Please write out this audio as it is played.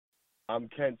I'm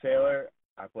Ken Taylor.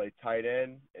 I play tight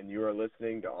end, and you are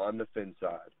listening to On the Fin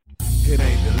Side. It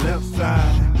ain't the left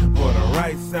side or the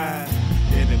right side,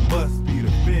 then it must be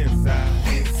the fin side.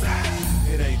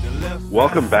 It ain't the left side.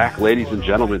 Welcome back, ladies and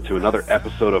gentlemen, to another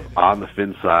episode of On the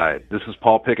Fin Side. This is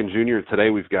Paul Pickens Jr., and today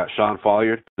we've got Sean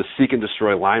Folliard, the seek and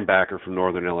destroy linebacker from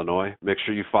Northern Illinois. Make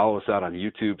sure you follow us out on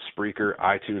YouTube, Spreaker,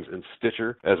 iTunes, and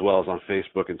Stitcher, as well as on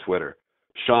Facebook and Twitter.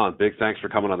 Sean, big thanks for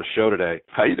coming on the show today.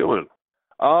 How you doing?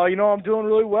 I'm doing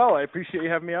really well. I appreciate you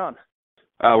having me on.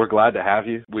 We're glad to have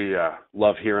you. We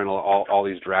love hearing all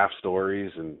these draft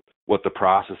stories and what the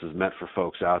process has meant for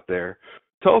folks out there.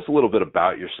 Tell us a little bit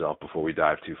about yourself before we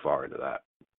dive too far into that.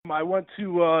 I went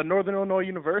to Northern Illinois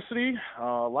University,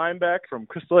 linebacker from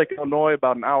Crystal Lake, Illinois,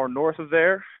 about an hour north of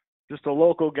there. Just a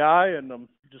local guy, and I'm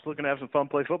just looking to have some fun,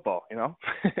 play football, you know?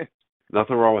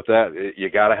 Nothing wrong with that. You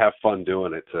got to have fun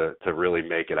doing it to really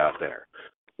make it out there.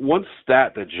 One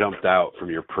stat that jumped out from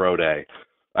your pro day,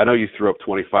 I know you threw up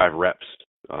 25 reps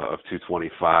of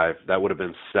 225. That would have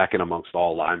been second amongst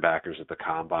all linebackers at the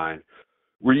combine.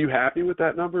 Were you happy with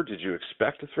that number? Did you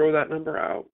expect to throw that number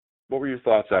out? What were your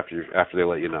thoughts after they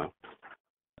let you know?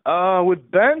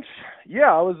 With bench,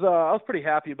 yeah, I was pretty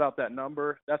happy about that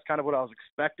number. That's kind of what I was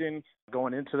expecting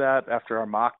going into that after our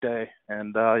mock day,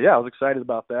 and I was excited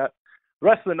about that. The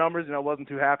rest of the numbers, I wasn't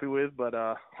too happy with, but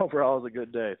overall it was a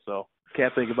good day, so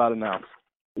can't think about it now.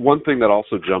 One thing that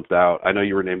also jumped out, I know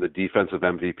you were named the defensive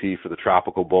MVP for the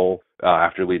Tropical Bowl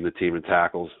after leading the team in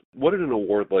tackles. What did an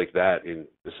award like that in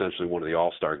essentially one of the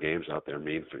all-star games out there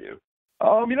mean for you? It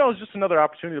was just another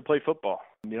opportunity to play football.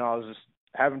 I was just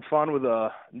having fun with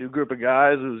a new group of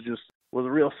guys. It was a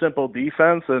real simple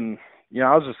defense, and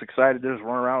I was just excited to just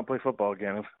run around and play football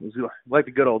again. It was like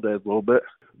the good old days a little bit.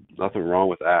 Nothing wrong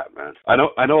with that, man. I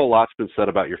know a lot's been said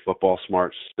about your football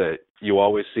smarts, that you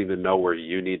always seem to know where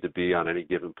you need to be on any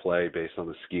given play based on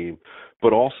the scheme,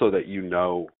 but also that you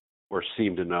know or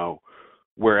seem to know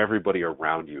where everybody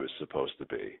around you is supposed to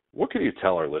be. What can you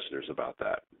tell our listeners about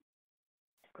that?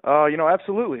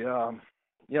 Absolutely.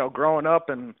 Growing up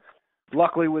and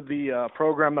luckily with the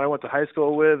program that I went to high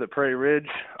school with at Prairie Ridge,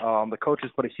 the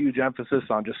coaches put a huge emphasis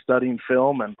on just studying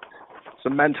film and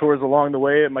some mentors along the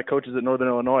way. And my coaches at Northern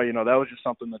Illinois, that was just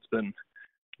something that's been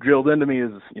drilled into me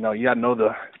is, you got to know the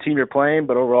team you're playing,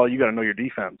 but overall you got to know your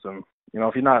defense. And,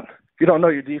 if you don't know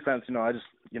your defense, you're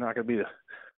not going to be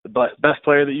the best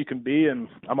player that you can be. And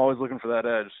I'm always looking for that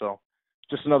edge. So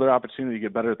just another opportunity to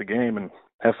get better at the game and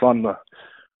have fun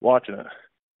watching it.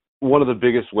 One of the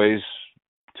biggest ways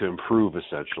to improve,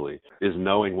 essentially, is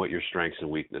knowing what your strengths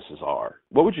and weaknesses are.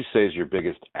 What would you say is your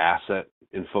biggest asset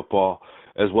in football,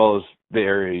 as well as the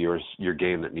area of your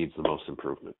game that needs the most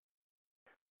improvement?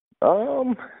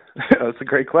 That's a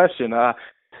great question. I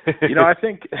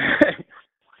think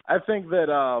that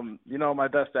my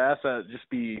best asset just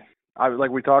be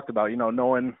like we talked about,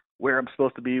 knowing where I'm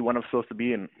supposed to be, when I'm supposed to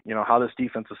be, and how this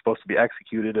defense is supposed to be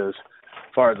executed as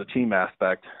far as the team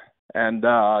aspect. And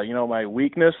my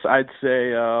weakness, I'd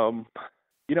say,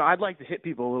 I'd like to hit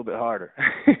people a little bit harder.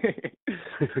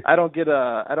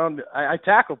 I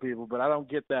tackle people, but I don't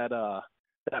get that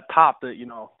pop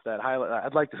that highlight.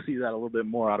 I'd like to see that a little bit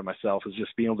more out of myself, is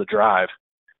just being able to drive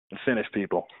and finish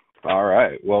people. All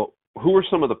right. Well, who are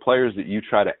some of the players that you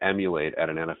try to emulate at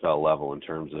an NFL level in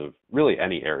terms of really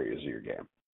any areas of your game?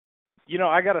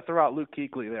 I got to throw out Luke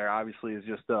Kuechly there. Obviously, is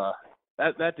just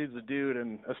that dude's a dude,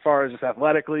 and as far as just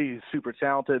athletically, he's super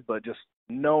talented, but just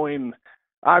knowing,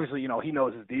 obviously, he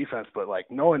knows his defense, but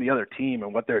knowing the other team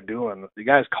and what they're doing, the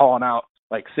guy's calling out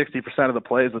 60% of the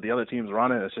plays that the other team's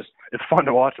running. It's fun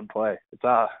to watch him play. It's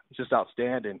just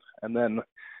outstanding. And then,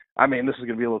 this is going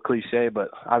to be a little cliche, but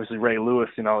obviously Ray Lewis,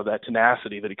 that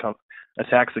tenacity that he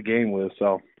attacks the game with.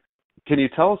 So, can you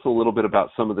tell us a little bit about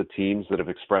some of the teams that have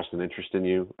expressed an interest in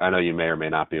you? I know you may or may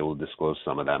not be able to disclose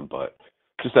some of them, but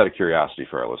just out of curiosity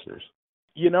for our listeners.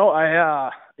 I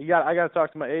got to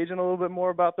talk to my agent a little bit more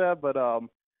about that, but I've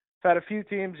had a few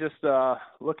teams just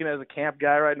looking as a camp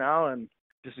guy right now, and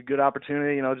just a good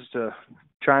opportunity, just to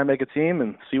try and make a team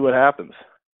and see what happens.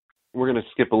 We're going to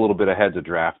skip a little bit ahead to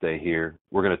draft day here.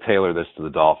 We're going to tailor this to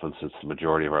the Dolphins, since the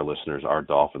majority of our listeners are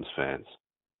Dolphins fans.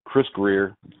 Chris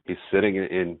Grier, he's sitting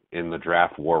in the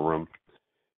draft war room.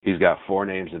 He's got 4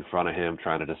 names in front of him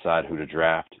trying to decide who to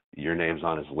draft. Your name's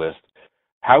on his list.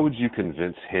 How would you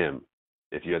convince him,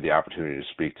 if you had the opportunity to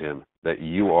speak to him, that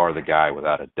you are the guy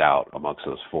without a doubt amongst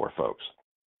those 4 folks?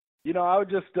 I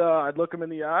would just I'd look him in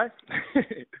the eye. I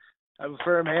have a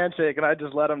firm handshake, and I'd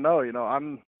just let him know,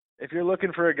 if you're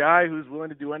looking for a guy who's willing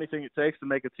to do anything it takes to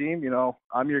make a team,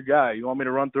 I'm your guy. You want me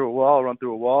to run through a wall, I'll run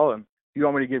through a wall, and you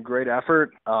want me to give great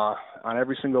effort on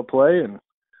every single play, and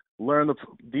learn the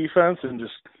defense and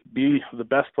just be the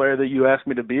best player that you asked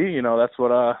me to be, you know, that's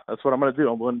what I'm going to do.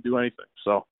 I'm willing to do anything.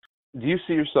 So, do you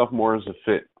see yourself more as a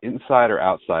fit inside or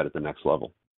outside at the next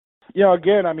level? You know,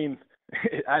 again, I mean,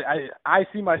 I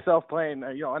see myself playing,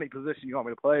 you know, any position you want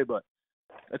me to play, but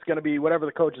it's going to be whatever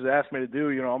the coaches ask me to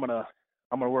do. You know, I'm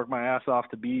gonna work my ass off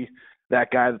to be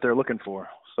that guy that they're looking for.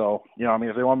 So, you know, I mean,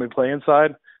 if they want me to play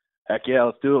inside, heck yeah,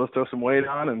 let's do it. Let's throw some weight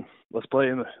on and let's play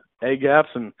in the A gaps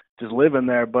and just live in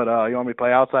there. But you want me to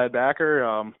play outside backer?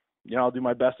 You know, I'll do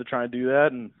my best to try and do that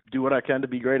and do what I can to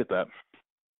be great at that.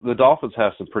 The Dolphins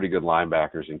have some pretty good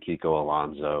linebackers in Kiko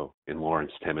Alonso and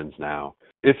Lawrence Timmons now.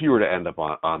 If you were to end up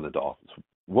on the Dolphins,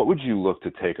 what would you look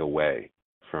to take away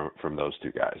from those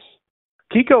two guys?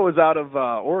 Kiko was out of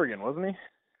Oregon, wasn't he?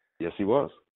 Yes, he was.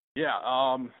 Yeah.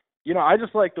 You know, I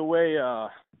just like the way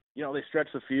you know, they stretch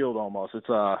the field almost. It's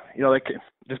you know,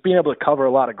 just being able to cover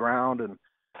a lot of ground and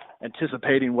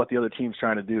anticipating what the other team's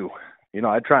trying to do. You know,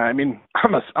 I mean,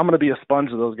 I'm going to be a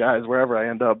sponge of those guys wherever I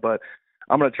end up, but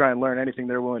I'm going to try and learn anything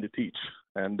they're willing to teach.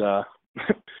 And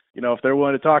you know, if they're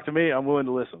willing to talk to me, I'm willing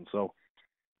to listen. So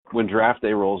when draft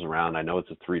day rolls around, I know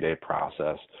it's a 3-day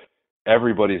process.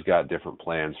 Everybody's got different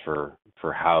plans for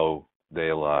how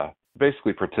they'll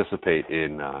basically participate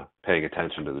in paying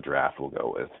attention to the draft, we'll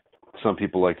go with. Some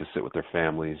people like to sit with their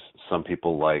families. Some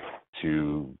people like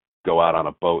to go out on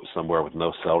a boat somewhere with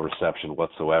no cell reception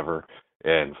whatsoever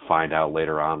and find out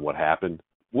later on what happened.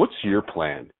 What's your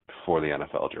plan for the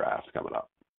NFL draft coming up?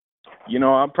 You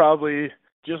know, I'm probably,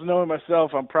 just knowing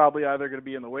myself, I'm probably either going to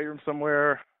be in the weight room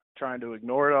somewhere trying to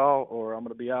ignore it all, or I'm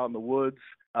going to be out in the woods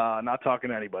not talking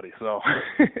to anybody. So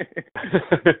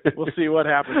we'll see what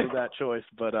happens with that choice,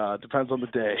 but it depends on the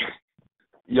day.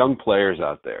 Young players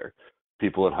out there,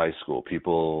 people in high school,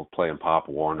 people playing Pop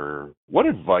Warner, what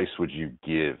advice would you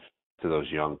give to those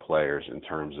young players in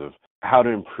terms of how to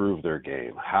improve their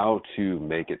game, how to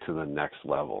make it to the next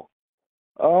level?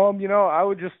 You know,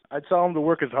 I'd tell them to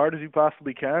work as hard as you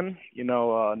possibly can. You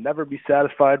know, never be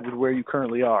satisfied with where you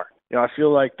currently are. You know, I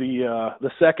feel like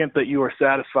the second that you are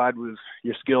satisfied with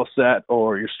your skill set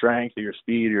or your strength or your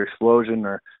speed or your explosion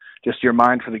or just your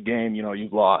mind for the game, you know,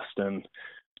 you've lost. And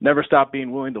never stop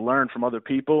being willing to learn from other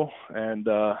people and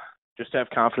just have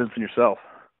confidence in yourself.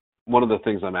 One of the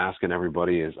things I'm asking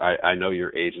everybody is, I know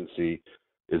your agency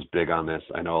is big on this.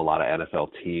 I know a lot of NFL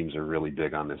teams are really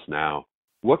big on this now.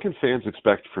 What can fans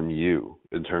expect from you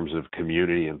in terms of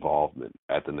community involvement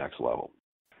at the next level?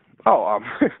 Oh,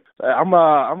 I'm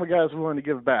a guy that's willing to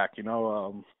give back. You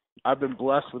know, I've been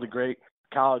blessed with a great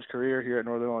college career here at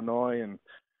Northern Illinois, and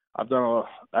I've done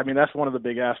that's one of the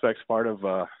big aspects part of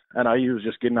NIU is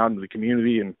just getting out into the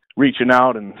community and reaching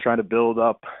out and trying to build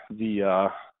up the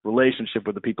relationship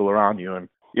with the people around you. And,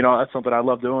 you know, that's something I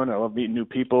love doing. I love meeting new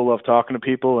people, love talking to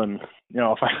people. And, you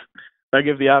know, if I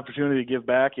give the opportunity to give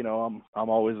back, you know, I'm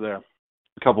always there.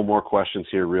 A couple more questions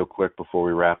here real quick before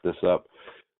we wrap this up.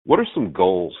 What are some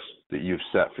goals that you've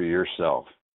set for yourself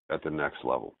at the next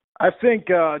level? I think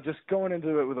just going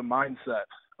into it with a mindset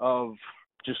of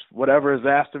just whatever is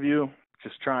asked of you,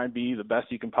 just try and be the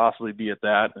best you can possibly be at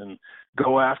that and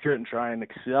go after it and try and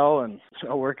excel and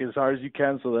work as hard as you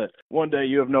can so that one day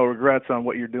you have no regrets on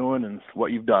what you're doing and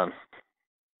what you've done.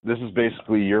 This is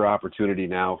basically your opportunity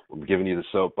now. I'm giving you the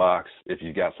soapbox. If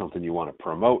you've got something you want to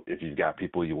promote, if you've got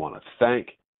people you want to thank,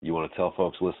 you want to tell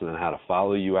folks listening how to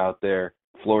follow you out there,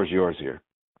 floor is yours here.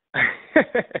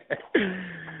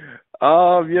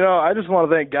 You know, I just want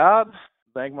to thank God,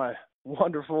 thank my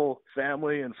wonderful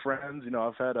family and friends. You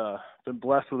know, I've been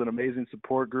blessed with an amazing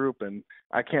support group, and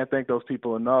I can't thank those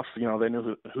people enough. You know, they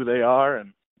know who they are,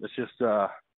 and it's just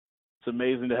it's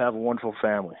amazing to have a wonderful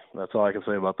family. That's all I can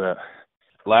say about that.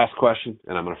 Last question,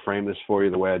 and I'm going to frame this for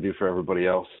you the way I do for everybody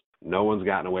else. No one's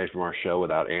gotten away from our show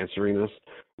without answering this,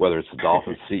 whether it's the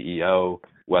Dolphins CEO,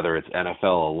 whether it's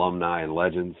NFL alumni and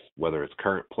legends, whether it's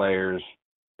current players,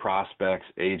 prospects,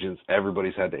 agents.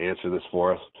 Everybody's had to answer this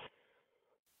for us.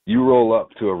 You roll up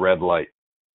to a red light.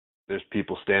 There's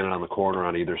people standing on the corner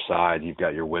on either side. You've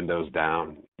got your windows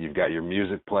down. You've got your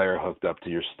music player hooked up to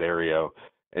your stereo,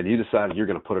 and you decided you're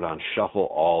going to put it on shuffle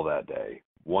all that day.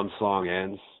 One song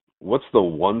ends. What's the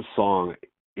one song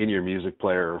in your music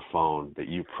player or phone that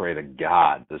you pray to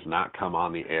God does not come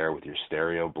on the air with your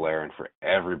stereo blaring for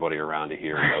everybody around to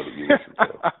hear and know that you listen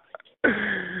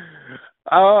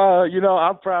to? You know,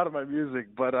 I'm proud of my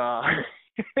music, but I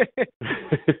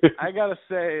gotta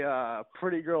say,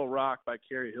 "Pretty Girl Rock" by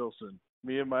Carrie Hilson.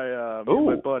 Me and my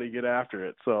buddy get after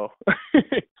it. So,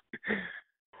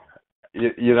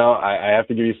 you know, I have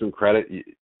to give you some credit.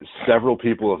 Several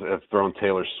people have thrown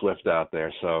Taylor Swift out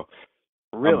there, so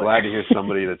really? I'm glad to hear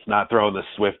somebody that's not throwing the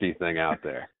Swiftie thing out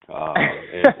there.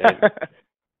 And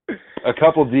a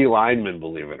couple D linemen,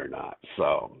 believe it or not.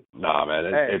 So, no, man,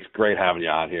 it's great having you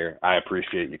on here. I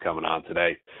appreciate you coming on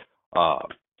today.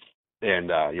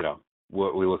 You know,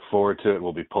 we look forward to it.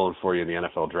 We'll be pulling for you in the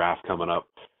NFL draft coming up.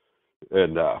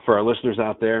 And for our listeners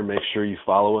out there, make sure you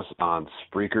follow us on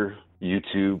Spreaker,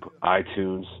 YouTube,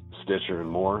 iTunes, Stitcher, and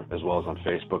more, as well as on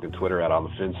Facebook and Twitter at On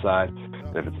the Fin Side.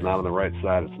 And if it's not on the right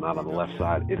side, it's not on the left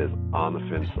side, it is on the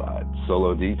Fin Side.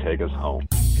 Solo D, take us home.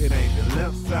 It ain't the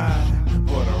left side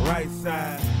or the right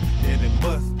side, then it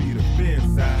must be the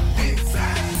Fin Side.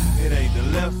 It ain't the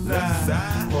left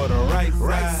side or the right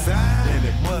side, then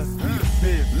it must be the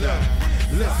Fin Side.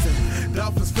 Listen,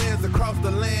 Dolphins fans across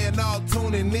the land all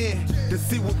tuning in to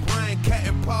see what Brian, Cat,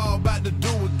 and Paul about to do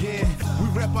again. We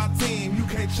rep our team, you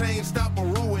can't change, stop, or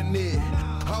ruin it.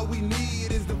 All we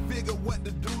need is to figure what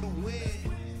to do to win.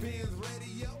 Fins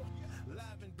Radio,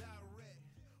 live and direct.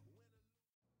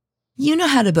 You know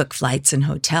how to book flights and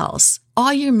hotels.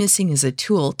 All you're missing is a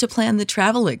tool to plan the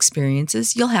travel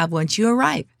experiences you'll have once you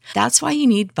arrive. That's why you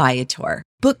need Viator.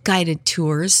 Book guided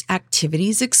tours,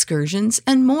 activities, excursions,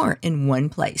 and more in one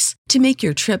place to make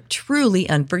your trip truly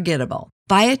unforgettable.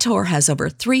 Viator has over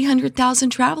 300,000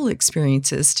 travel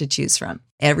experiences to choose from.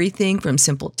 Everything from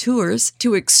simple tours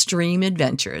to extreme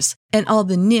adventures and all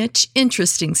the niche,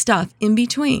 interesting stuff in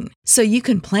between. So you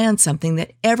can plan something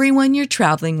that everyone you're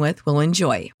traveling with will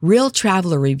enjoy. Real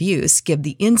traveler reviews give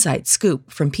the inside scoop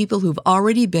from people who've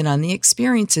already been on the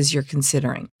experiences you're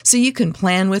considering. So you can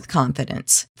plan with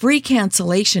confidence. Free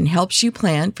cancellation helps you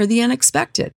plan for the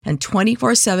unexpected. And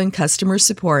 24/7 customer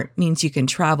support means you can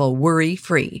travel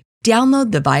worry-free.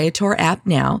 Download the Viator app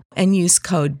now and use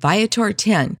code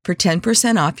Viator10 for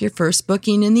 10% off your first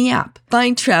booking in the app.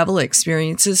 Find travel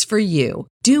experiences for you.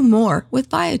 Do more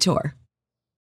with Viator.